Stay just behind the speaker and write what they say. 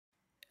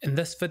In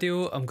this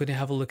video, I'm going to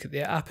have a look at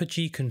the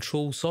Apogee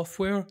Control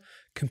software,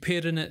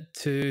 comparing it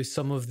to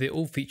some of the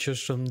old features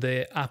from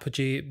the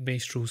Apogee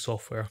Maestro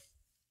software.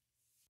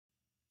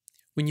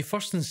 When you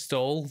first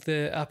install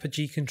the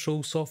Apogee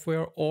Control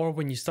software, or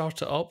when you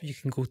start it up, you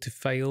can go to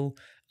File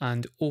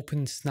and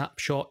Open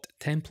Snapshot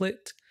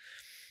Template,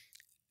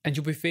 and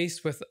you'll be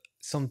faced with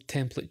some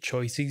template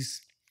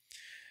choices.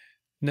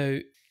 Now,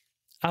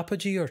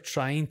 Apogee are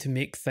trying to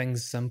make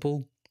things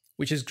simple,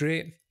 which is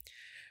great.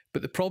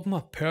 But the problem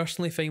I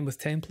personally find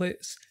with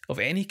templates of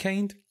any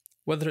kind,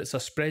 whether it's a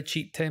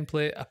spreadsheet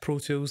template, a Pro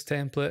Tools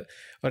template,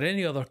 or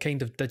any other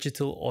kind of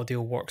digital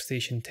audio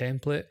workstation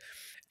template,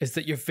 is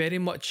that you're very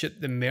much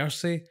at the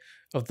mercy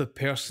of the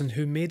person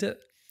who made it.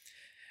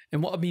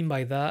 And what I mean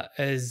by that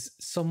is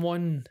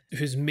someone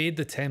who's made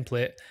the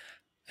template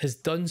has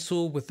done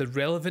so with the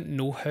relevant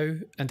know-how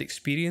and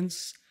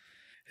experience,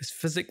 has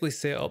physically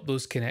set up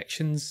those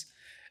connections,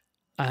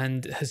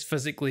 and has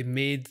physically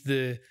made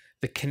the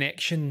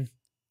connection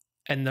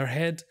in their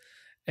head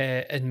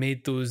and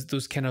made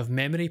those kind of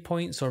memory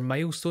points or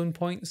milestone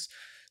points.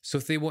 So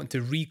if they want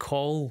to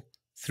recall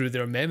through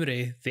their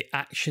memory the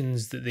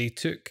actions that they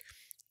took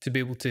to be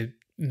able to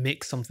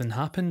make something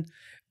happen,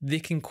 they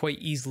can quite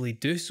easily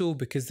do so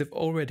because they've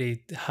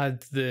already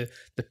had the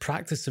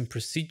practice and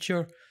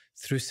procedure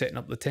through setting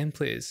up the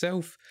template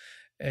itself.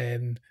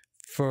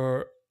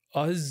 For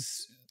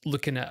us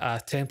looking at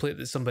a template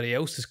that somebody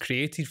else has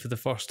created for the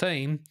first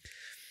time,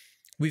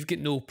 we've got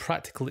no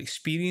practical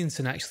experience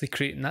in actually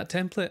creating that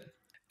template.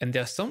 And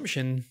the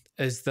assumption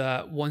is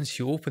that once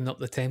you open up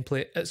the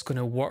template, it's going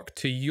to work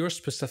to your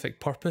specific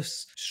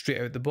purpose straight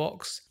out the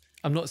box.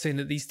 I'm not saying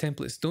that these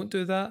templates don't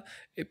do that.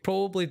 It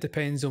probably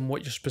depends on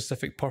what your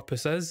specific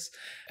purpose is.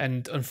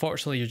 And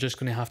unfortunately, you're just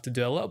going to have to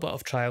do a little bit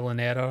of trial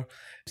and error,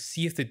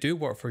 see if they do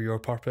work for your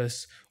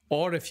purpose,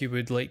 or if you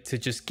would like to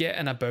just get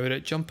in about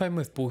it, jump in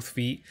with both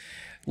feet,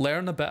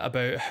 learn a bit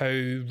about how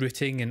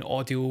routing and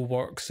audio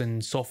works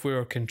and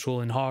software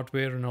controlling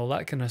hardware and all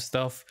that kind of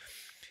stuff,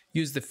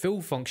 use the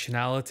full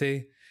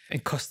functionality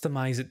and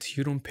customize it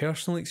to your own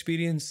personal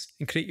experience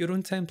and create your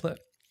own template.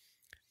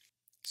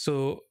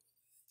 So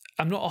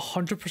I'm not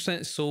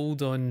 100%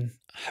 sold on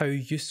how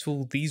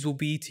useful these will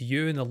be to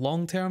you in the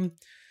long term.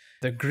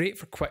 They're great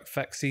for quick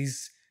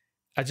fixes.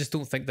 I just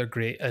don't think they're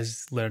great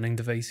as learning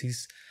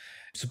devices.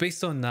 So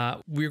based on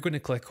that, we're going to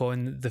click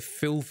on the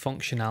full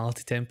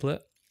functionality template.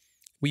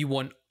 We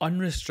want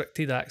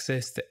unrestricted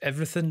access to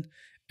everything,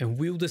 and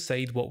we'll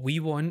decide what we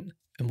want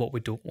and what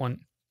we don't want.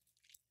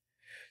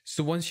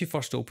 So once you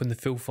first open the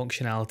full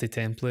functionality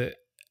template,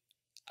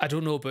 I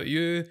don't know about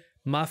you,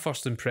 my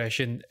first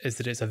impression is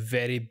that it's a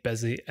very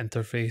busy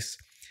interface,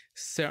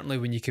 certainly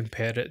when you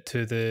compare it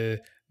to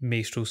the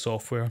Maestro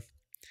software.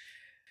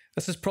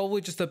 This is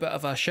probably just a bit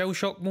of a shell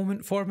shock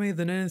moment for me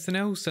than anything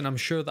else, and I'm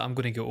sure that I'm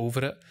going to get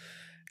over it.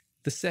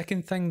 The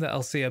second thing that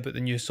I'll say about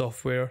the new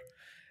software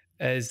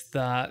is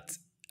that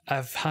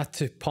I've had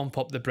to pump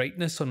up the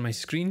brightness on my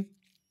screen.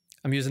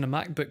 I'm using a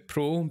MacBook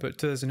Pro, about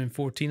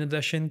 2014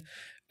 edition,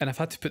 and I've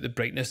had to put the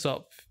brightness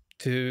up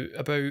to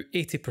about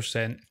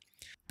 80%.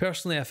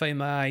 Personally, I find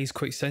my eyes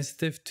quite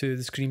sensitive to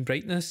the screen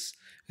brightness,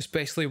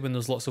 especially when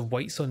there's lots of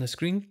whites on the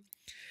screen.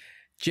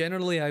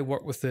 Generally, I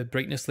work with the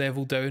brightness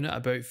level down at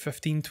about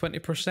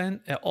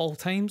 15-20% at all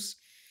times.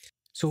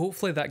 So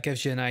hopefully that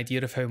gives you an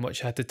idea of how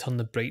much I had to turn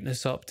the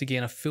brightness up to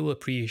gain a full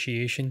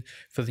appreciation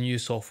for the new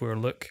software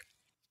look.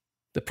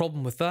 The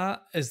problem with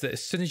that is that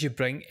as soon as you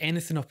bring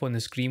anything up on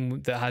the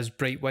screen that has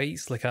bright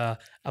whites, like a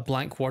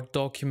blank Word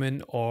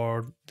document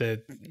or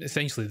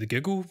essentially the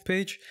Google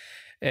page,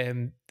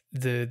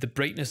 the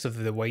brightness of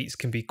the whites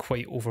can be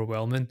quite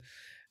overwhelming.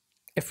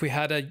 If we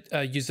had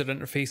a user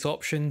interface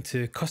option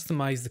to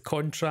customize the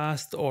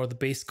contrast or the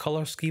base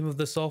color scheme of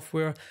the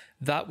software,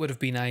 that would have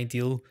been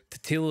ideal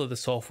to tailor the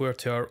software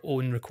to our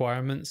own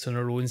requirements and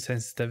our own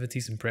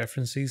sensitivities and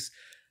preferences.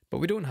 But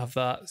we don't have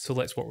that, so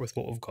let's work with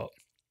what we've got.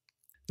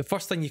 The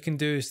first thing you can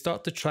do is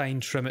start to try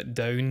and trim it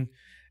down,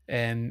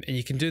 and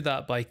you can do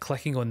that by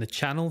clicking on the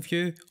channel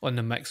view on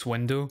the mix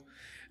window,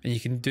 and you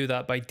can do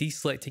that by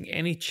deselecting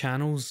any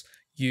channels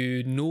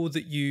you know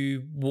that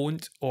you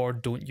won't or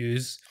don't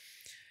use.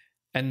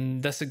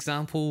 In this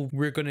example,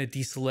 we're going to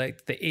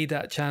deselect the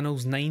ADAT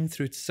channels 9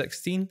 through to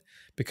 16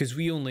 because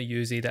we only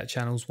use ADAT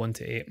channels 1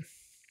 to 8.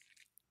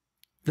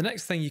 The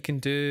next thing you can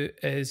do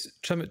is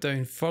trim it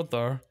down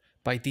further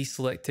by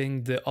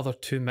deselecting the other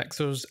two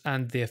mixers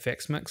and the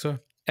effects mixer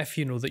if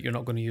you know that you're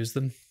not going to use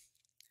them.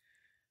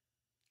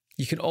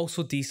 You can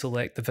also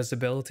deselect the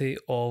visibility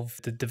of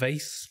the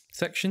device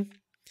section.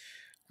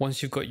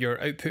 Once you've got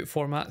your output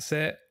format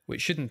set,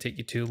 which shouldn't take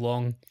you too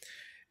long,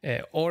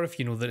 or if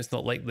you know that it's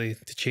not likely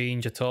to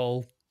change at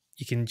all,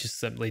 you can just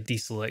simply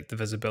deselect the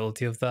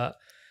visibility of that.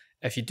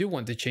 If you do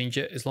want to change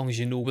it, as long as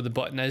you know where the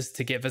button is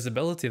to get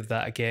visibility of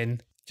that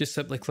again, just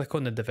simply click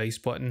on the device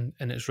button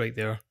and it's right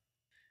there.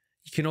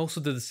 You can also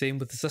do the same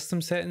with the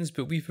system settings,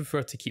 but we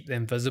prefer to keep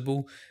them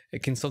visible.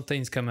 It can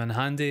sometimes come in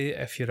handy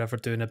if you're ever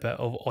doing a bit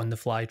of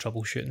on-the-fly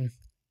troubleshooting.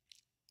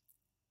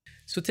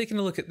 So taking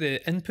a look at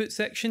the input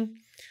section,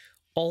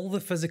 All the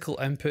physical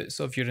inputs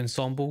of your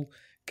ensemble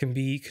can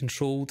be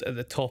controlled at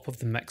the top of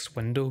the mix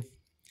window.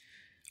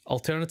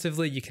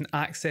 Alternatively, you can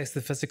access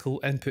the physical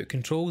input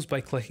controls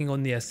by clicking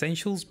on the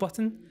Essentials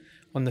button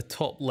on the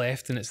top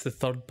left, and it's the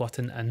third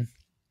button in.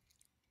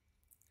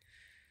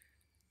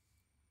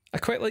 I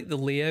quite like the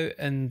layout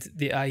and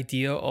the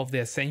idea of the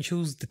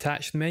Essentials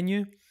detached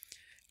menu.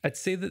 I'd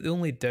say that the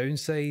only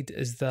downside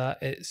is that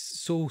it's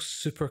so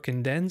super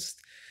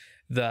condensed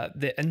that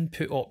the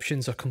input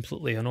options are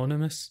completely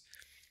anonymous.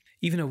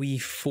 Even a wee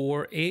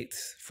 4.8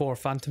 for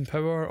phantom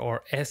power,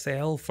 or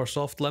SL for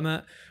soft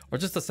limit, or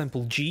just a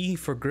simple G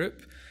for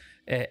group,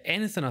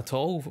 anything at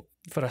all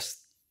for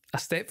a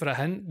step for a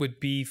hint would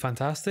be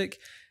fantastic,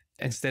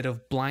 instead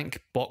of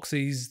blank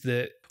boxes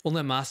that only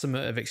a mass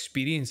amount of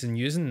experience in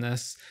using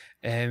this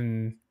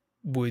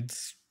would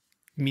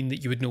mean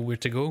that you would know where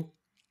to go.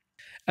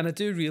 And I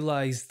do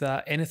realise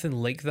that anything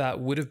like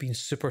that would have been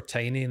super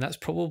tiny, and that's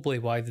probably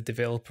why the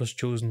developers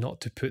chose not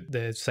to put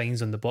the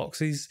signs on the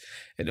boxes,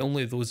 and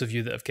only those of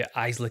you that have got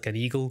eyes like an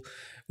eagle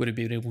would have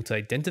been able to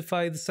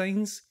identify the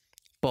signs,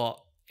 but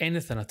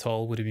anything at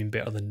all would have been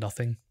better than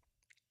nothing.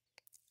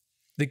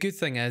 The good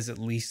thing is, at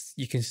least,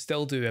 you can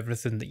still do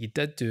everything that you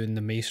did do in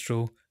the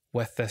Maestro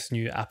with this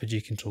new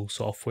Apogee Control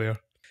software.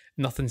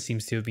 Nothing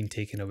seems to have been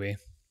taken away.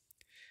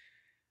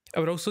 I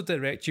would also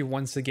direct you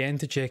once again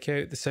to check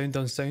out the Sound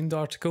on Sound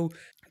article,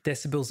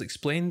 Decibels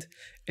Explained.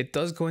 It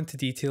does go into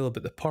detail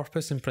about the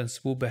purpose and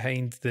principle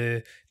behind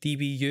the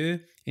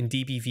dBu and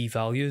dBV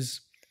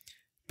values.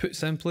 Put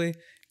simply,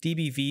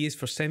 dBV is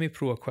for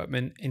semi-pro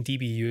equipment and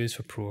dBu is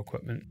for pro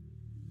equipment.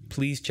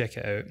 Please check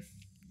it out.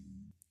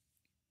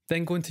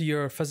 Then go into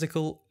your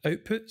physical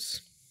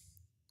outputs.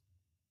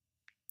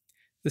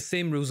 The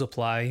same rules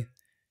apply.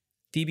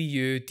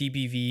 dBu,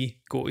 dBV,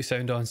 go to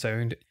Sound on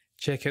Sound.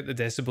 Check out the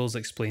Decibels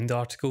Explained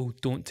article.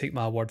 Don't take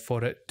my word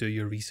for it, do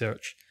your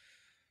research.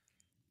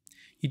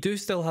 You do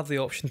still have the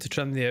option to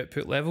trim the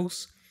output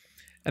levels.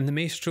 In the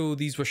Maestro,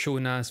 these were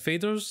shown as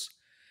faders,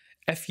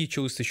 if you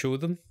chose to show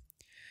them.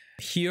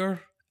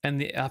 Here, in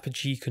the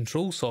Apogee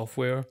Control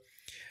software,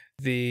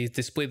 they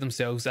display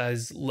themselves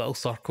as little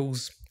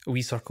circles,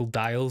 wee circle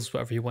dials,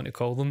 whatever you want to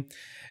call them.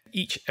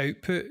 Each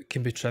output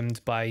can be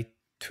trimmed by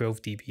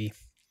 12 dB.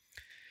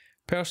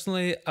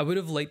 Personally, I would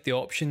have liked the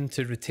option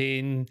to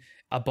retain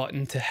a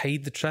button to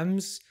hide the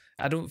trims.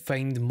 I don't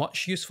find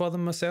much use for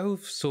them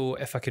myself, so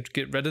if I could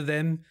get rid of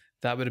them,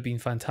 that would have been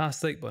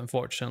fantastic, but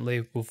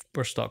unfortunately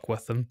we're stuck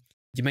with them.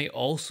 You might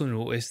also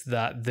notice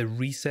that the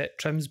reset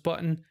trims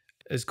button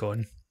is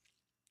gone.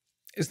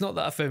 It's not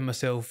that I found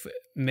myself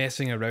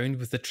messing around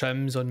with the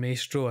trims on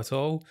Maestro at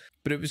all,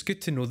 but it was good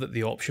to know that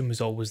the option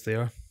was always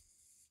there.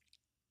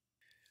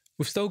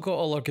 We've still got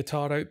all our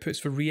guitar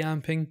outputs for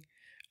reamping,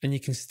 and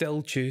you can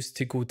still choose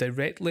to go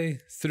directly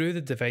through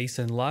the device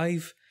in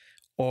live,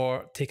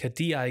 or take a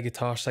DI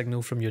guitar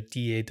signal from your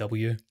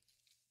DAW.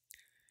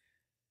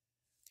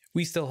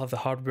 We still have the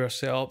hardware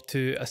set up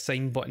to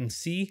assign button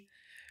C,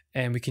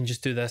 and we can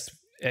just do this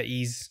at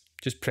ease,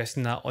 just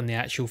pressing that on the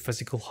actual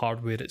physical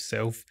hardware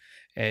itself.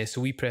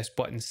 So we press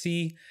button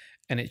C,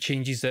 and it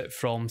changes it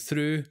from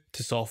through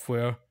to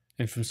software,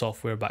 and from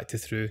software back to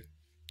through,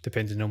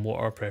 depending on what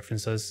our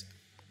preference is.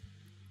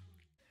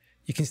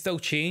 You can still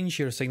change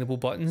your assignable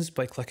buttons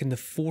by clicking the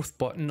fourth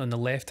button on the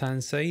left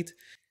hand side,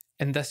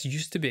 and this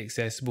used to be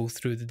accessible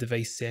through the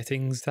device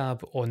settings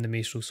tab on the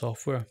Maestro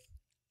software.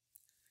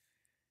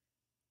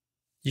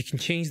 You can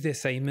change the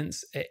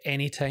assignments at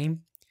any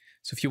time,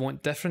 so if you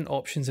want different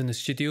options in the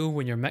studio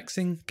when you're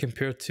mixing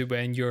compared to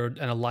when you're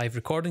in a live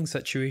recording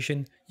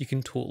situation, you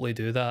can totally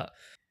do that.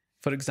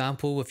 For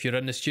example, if you're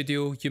in the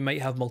studio, you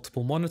might have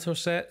multiple monitor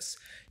sets.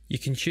 You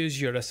can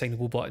choose your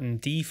assignable button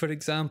D, for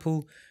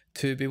example,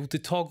 to be able to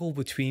toggle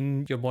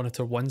between your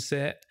monitor 1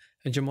 set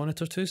and your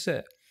monitor 2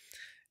 set.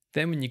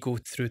 Then when you go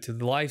through to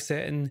the live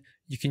setting,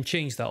 you can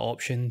change that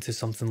option to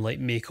something like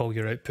make all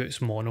your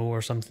outputs mono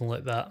or something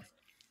like that.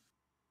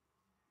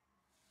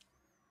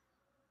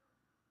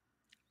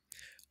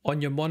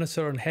 On your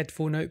monitor and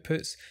headphone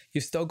outputs,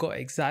 you've still got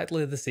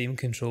exactly the same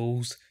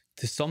controls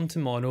to sum to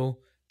mono,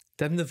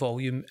 dim the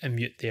volume and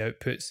mute the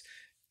outputs,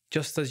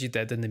 just as you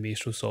did in the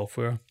Maestro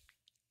software.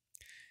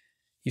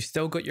 You've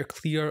still got your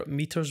clear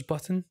meters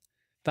button.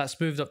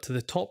 That's moved up to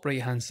the top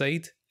right hand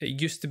side.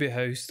 It used to be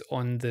housed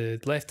on the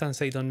left hand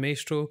side on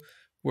Maestro.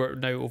 We're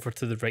now over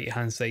to the right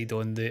hand side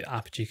on the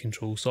Apogee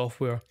Control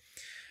software.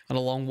 And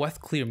along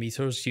with clear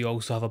meters, you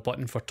also have a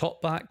button for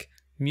talkback,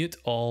 mute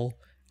all,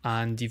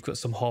 and you've got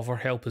some hover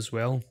help as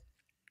well.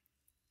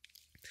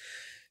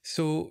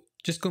 So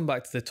just going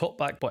back to the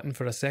talkback button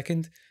for a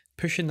second,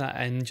 pushing that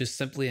in just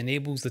simply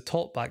enables the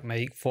talkback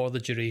mic for the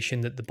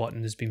duration that the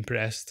button has been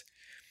pressed.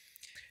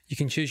 You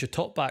can choose your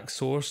talkback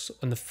source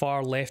on the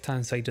far left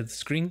hand side of the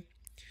screen.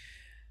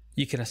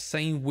 You can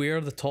assign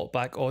where the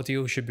talkback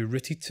audio should be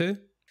routed to.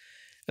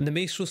 In the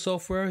Maestro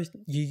software,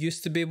 you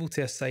used to be able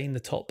to assign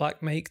the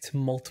talkback mic to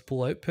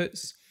multiple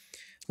outputs,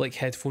 like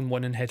headphone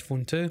 1 and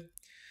headphone 2,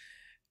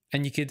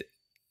 and you could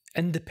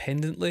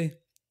independently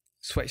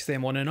switch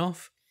them on and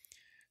off.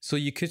 So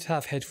you could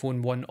have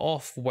headphone 1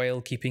 off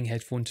while keeping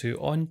headphone 2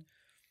 on,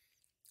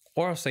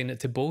 or assign it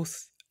to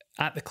both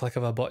at the click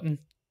of a button,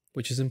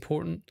 which is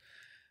important.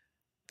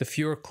 The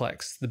fewer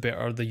clicks, the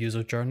better the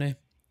user journey.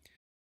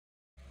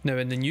 Now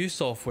in the new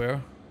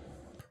software,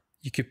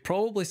 you could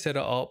probably set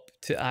it up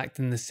to act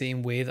in the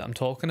same way that I'm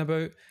talking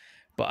about,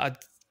 but I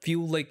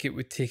feel like it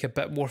would take a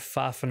bit more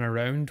faffing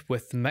around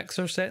with the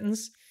mixer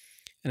settings,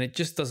 and it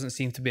just doesn't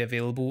seem to be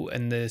available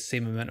in the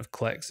same amount of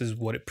clicks as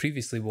what it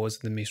previously was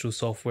in the Maestro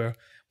software,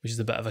 which is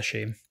a bit of a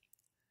shame.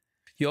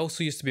 You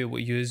also used to be able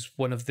to use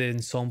one of the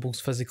Ensemble's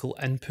physical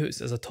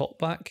inputs as a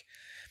talkback.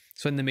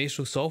 So in the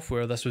Maestro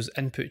software, this was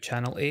input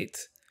channel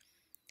 8.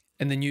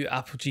 In the new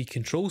Apogee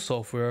Control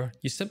software,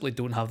 you simply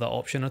don't have that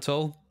option at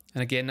all.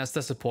 And again, that's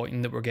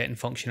disappointing that we're getting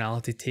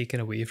functionality taken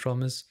away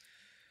from us.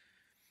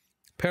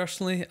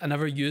 Personally, I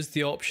never used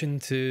the option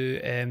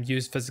to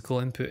use physical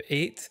input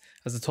 8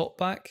 as a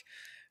talkback,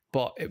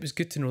 but it was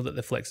good to know that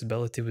the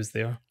flexibility was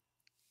there.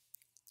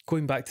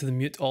 Going back to the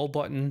mute all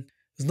button,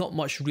 there's not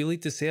much really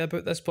to say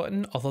about this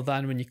button other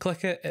than when you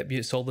click it, it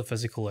mutes all the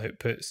physical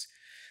outputs.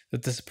 The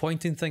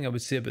disappointing thing I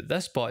would say about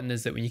this button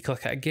is that when you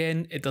click it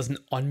again, it doesn't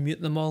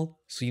unmute them all,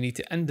 so you need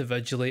to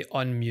individually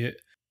unmute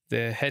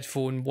the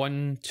headphone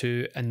 1,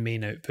 2 and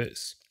main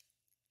outputs.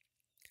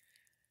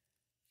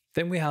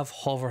 Then we have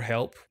Hover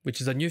Help,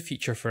 which is a new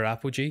feature for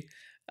Apogee,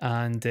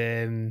 and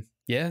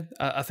yeah,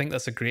 I think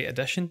that's a great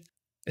addition,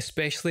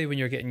 especially when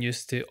you're getting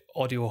used to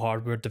audio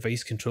hardware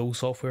device control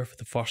software for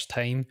the first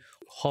time.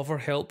 Hover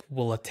Help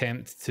will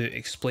attempt to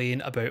explain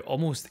about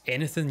almost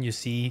anything you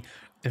see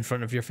in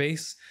front of your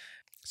face.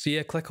 So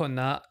yeah, click on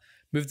that,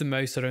 move the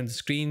mouse around the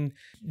screen,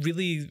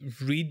 really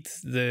read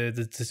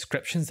the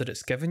descriptions that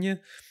it's given you,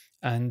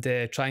 and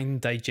try and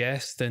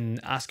digest and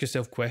ask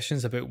yourself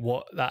questions about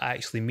what that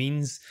actually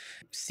means.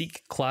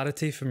 Seek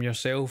clarity from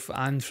yourself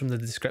and from the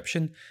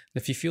description. And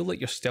if you feel like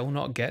you're still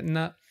not getting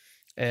that,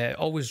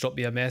 always drop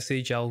me a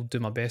message. I'll do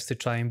my best to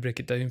try and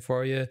break it down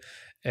for you.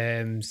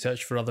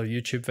 Search for other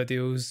YouTube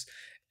videos.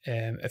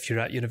 If you're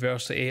at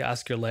university,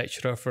 ask your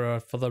lecturer for a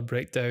further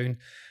breakdown,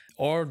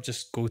 or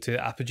just go to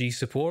Apogee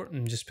support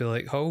and just be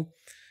like, "Oh,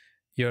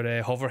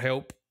 your hover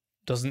help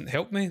doesn't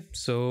help me,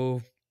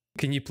 so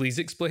can you please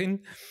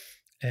explain?"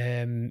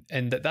 And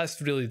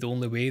that's really the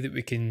only way that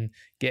we can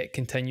get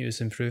continuous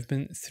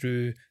improvement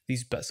through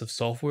these bits of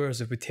software,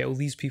 is if we tell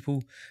these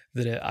people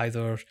that it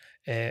either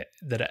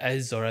that it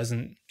is or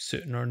isn't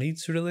suiting our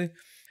needs, really.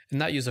 And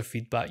that user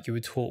feedback you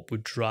would hope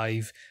would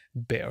drive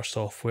better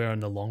software in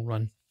the long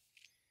run.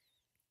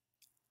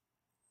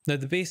 Now,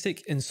 the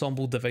basic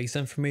Ensemble device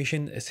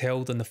information is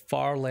held on the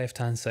far left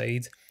hand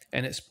side,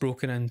 and it's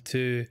broken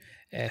into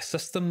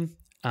system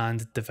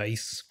and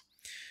device.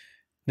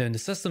 Now in the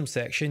system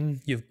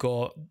section, you've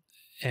got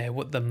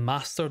what the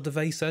master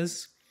device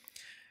is.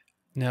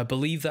 Now I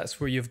believe that's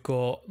where you've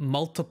got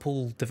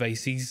multiple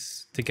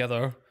devices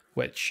together,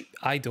 which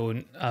I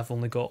don't. I've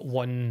only got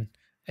one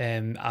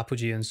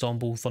Apogee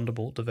Ensemble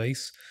Thunderbolt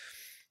device.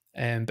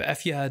 But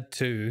if you had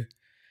two,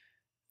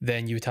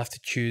 then you would have to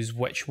choose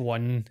which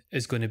one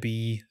is going to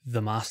be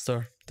the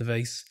master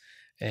device.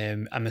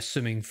 I'm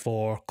assuming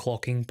for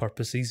clocking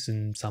purposes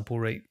and sample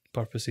rate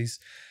purposes.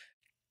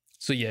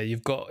 So yeah,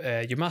 you've got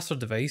your master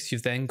device,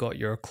 you've then got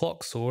your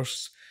clock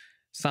source,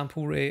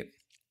 sample rate,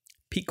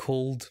 peak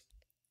hold,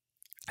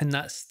 and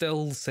that's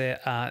still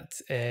set at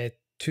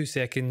 2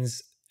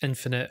 seconds,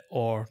 infinite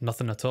or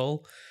nothing at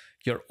all.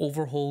 Your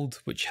overhold,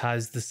 which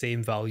has the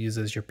same values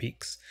as your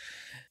peaks.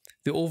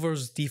 The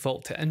overs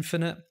default to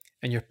infinite,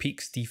 and your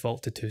peaks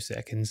default to 2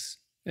 seconds.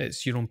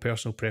 It's your own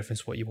personal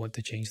preference what you want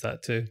to change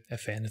that to,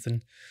 if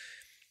anything.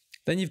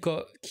 Then you've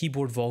got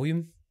keyboard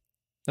volume.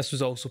 This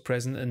was also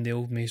present in the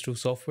old Maestro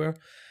software.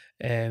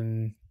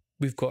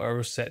 We've got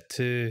ours set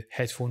to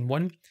headphone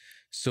 1.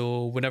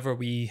 So whenever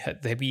we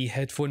hit the wee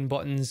headphone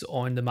buttons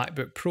on the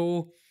MacBook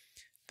Pro,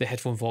 the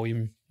headphone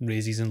volume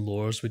raises and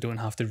lowers. We don't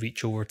have to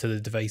reach over to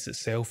the device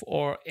itself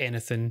or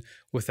anything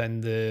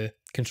within the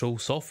control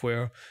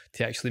software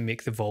to actually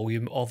make the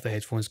volume of the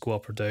headphones go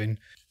up or down,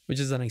 which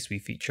is a nice wee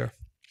feature.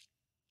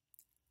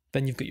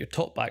 Then you've got your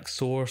talkback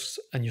source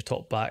and your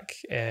talkback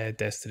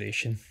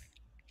destination.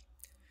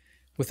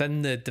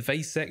 Within the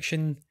device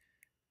section,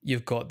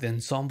 you've got the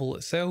ensemble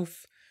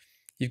itself.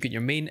 You've got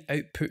your main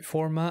output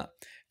format,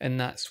 and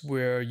that's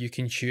where you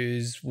can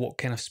choose what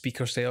kind of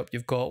speaker setup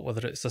you've got,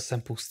 whether it's a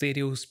simple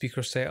stereo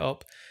speaker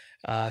setup,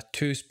 a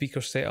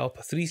 2-speaker setup,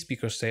 a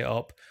 3-speaker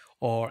setup,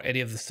 or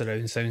any of the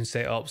surround sound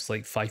setups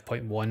like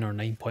 5.1 or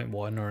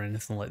 9.1 or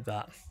anything like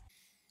that.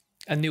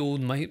 In the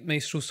old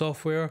Maestro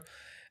software,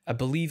 I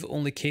believe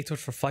only catered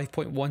for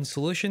 5.1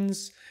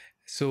 solutions,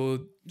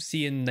 so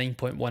seeing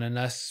 9.1 in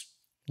this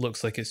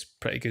looks like it's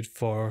pretty good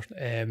for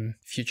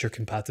future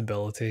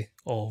compatibility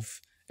of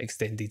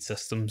extended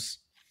systems.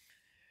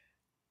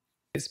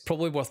 It's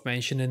probably worth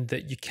mentioning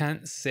that you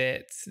can't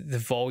set the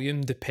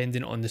volume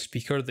depending on the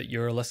speaker that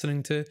you're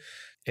listening to.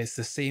 It's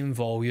the same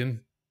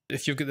volume.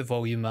 If you've got the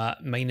volume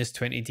at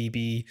 -20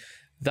 dB,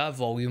 that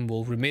volume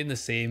will remain the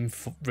same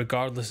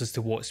regardless as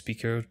to what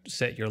speaker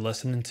set you're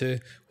listening to,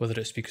 whether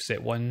it's speaker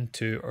set 1,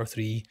 2 or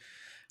 3.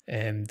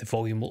 The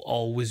volume will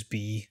always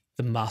be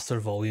the master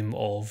volume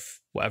of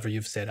whatever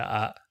you've set it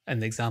at. In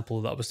the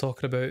example that I was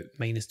talking about,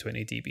 minus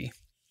 20 dB.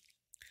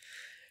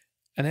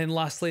 And then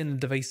lastly, in the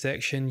device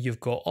section, you've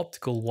got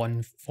optical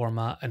 1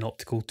 format and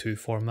optical 2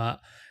 format,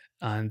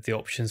 and the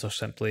options are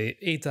simply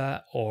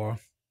ADAT or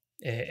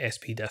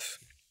SPDIF.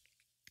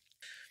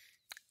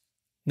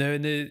 Now,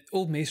 in the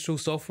old Maestro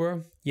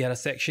software, you had a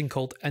section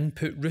called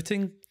input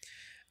routing,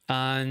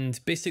 and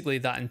basically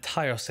that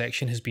entire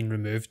section has been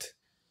removed.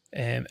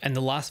 In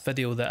the last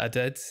video that I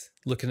did,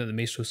 looking at the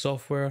Maestro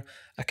software,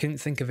 I couldn't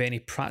think of any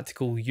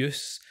practical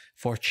use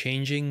for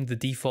changing the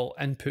default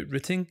input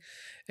routing.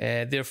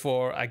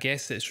 Therefore, I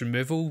guess its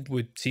removal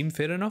would seem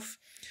fair enough.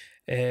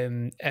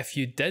 If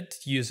you did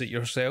use it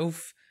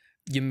yourself,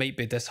 you might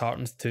be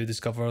disheartened to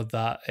discover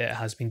that it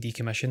has been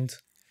decommissioned.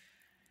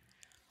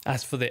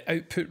 As for the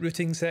output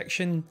routing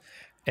section,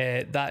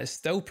 that is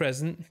still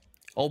present,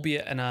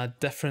 albeit in a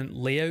different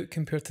layout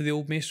compared to the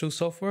old Maestro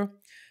software.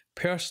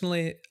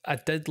 Personally, I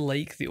did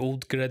like the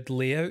old grid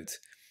layout,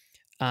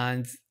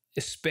 and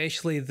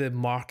especially the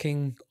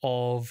marking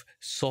of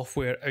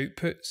software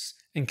outputs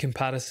in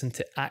comparison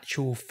to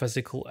actual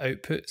physical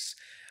outputs.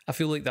 I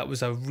feel like that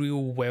was a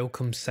real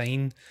welcome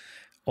sign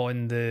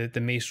on the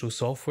Maestro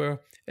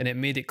software, and it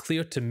made it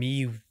clear to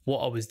me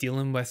what I was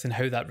dealing with and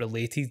how that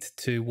related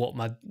to what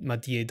my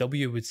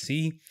DAW would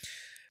see.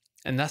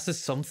 And this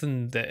is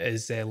something that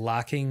is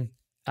lacking,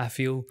 I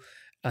feel,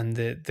 in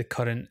the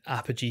current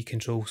Apogee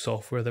Control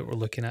software that we're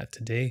looking at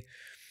today.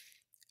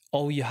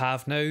 All you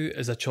have now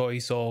is a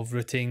choice of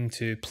routing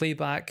to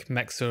playback,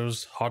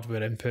 mixers,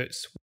 hardware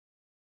inputs.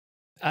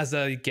 As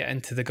I get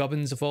into the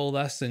gubbins of all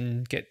this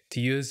and get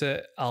to use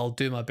it, I'll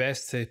do my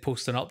best to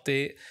post an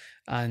update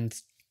and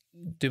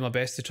do my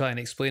best to try and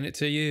explain it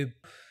to you.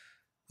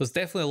 There's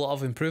definitely a lot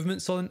of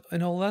improvements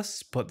in all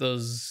this, but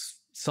there's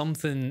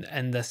something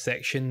in this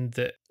section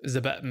that is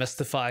a bit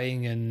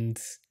mystifying and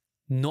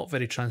not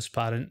very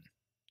transparent,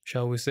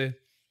 shall we say.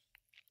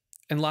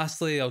 And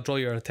lastly, I'll draw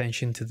your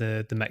attention to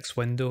the mix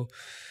window.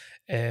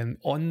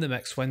 On the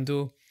mix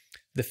window,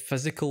 the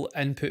physical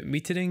input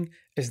metering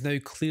is now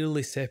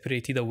clearly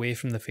separated away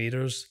from the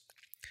faders.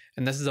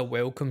 And this is a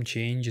welcome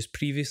change, as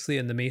previously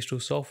in the Maestro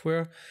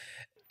software,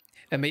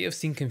 it might have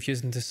seemed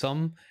confusing to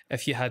some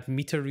if you had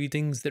meter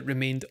readings that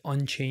remained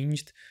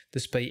unchanged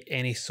despite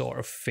any sort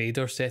of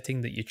fader setting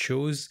that you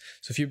chose.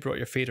 So if you brought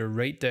your fader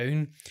right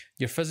down,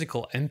 your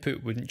physical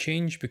input wouldn't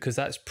change because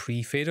that's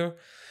pre-fader.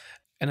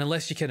 And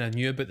unless you kind of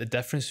knew about the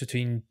difference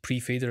between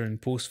pre-fader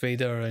and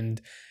post-fader, and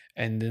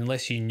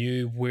unless you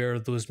knew where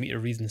those meter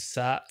readings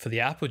sat for the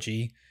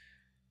Apogee,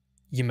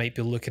 you might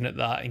be looking at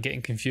that and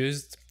getting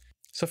confused.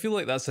 So I feel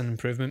like that's an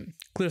improvement,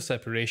 clear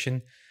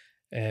separation,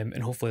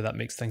 and hopefully that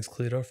makes things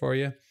clearer for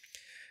you.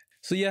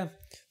 So yeah,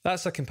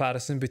 that's a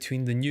comparison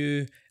between the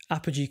new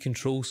Apogee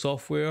Control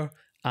software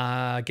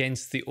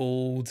against the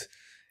old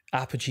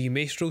Apogee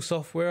Maestro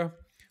software.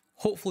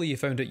 Hopefully you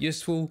found it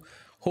useful.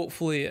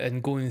 Hopefully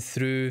in going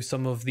through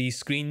some of these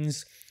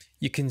screens,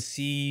 you can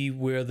see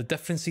where the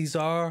differences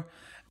are.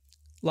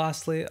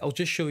 Lastly, I'll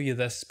just show you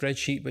this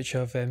spreadsheet which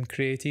I've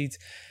created.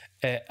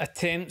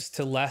 Attempts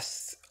to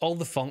list all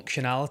the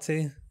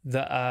functionality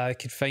that I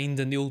could find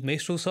in the old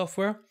Maestro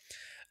software.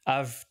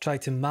 I've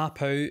tried to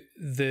map out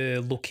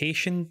the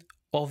location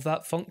of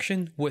that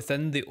function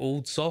within the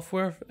old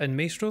software in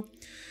Maestro.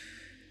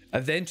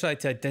 I've then tried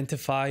to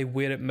identify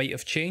where it might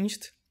have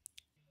changed.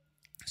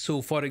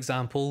 So for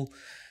example,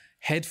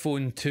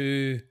 headphone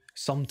to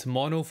sum to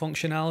mono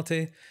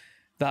functionality,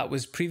 that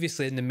was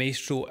previously in the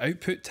Maestro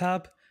output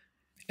tab.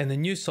 In the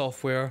new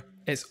software,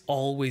 it's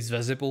always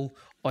visible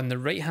on the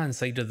right hand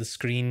side of the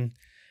screen,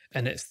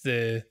 and it's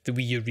the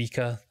wee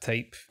Eureka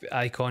type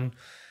icon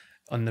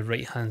on the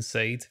right hand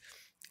side,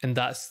 and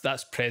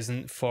that's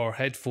present for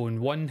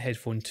headphone 1,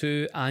 headphone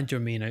 2 and your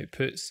main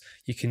outputs.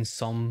 You can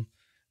sum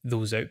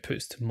those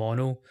outputs to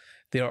mono.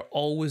 They are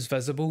always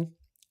visible,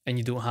 and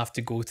you don't have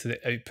to go to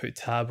the output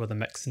tab or the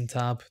mixing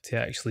tab to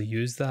actually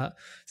use that.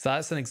 So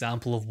that's an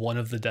example of one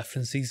of the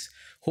differences.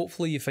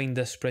 Hopefully you find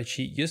this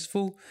spreadsheet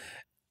useful.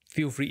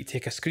 Feel free to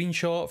take a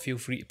screenshot, feel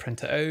free to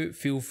print it out,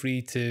 feel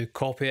free to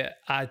copy it,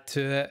 add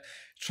to it,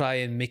 try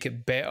and make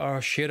it better,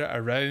 share it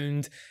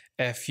around.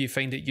 If you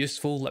find it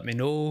useful, let me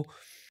know.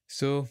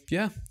 So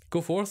yeah,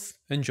 go forth,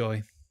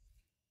 enjoy.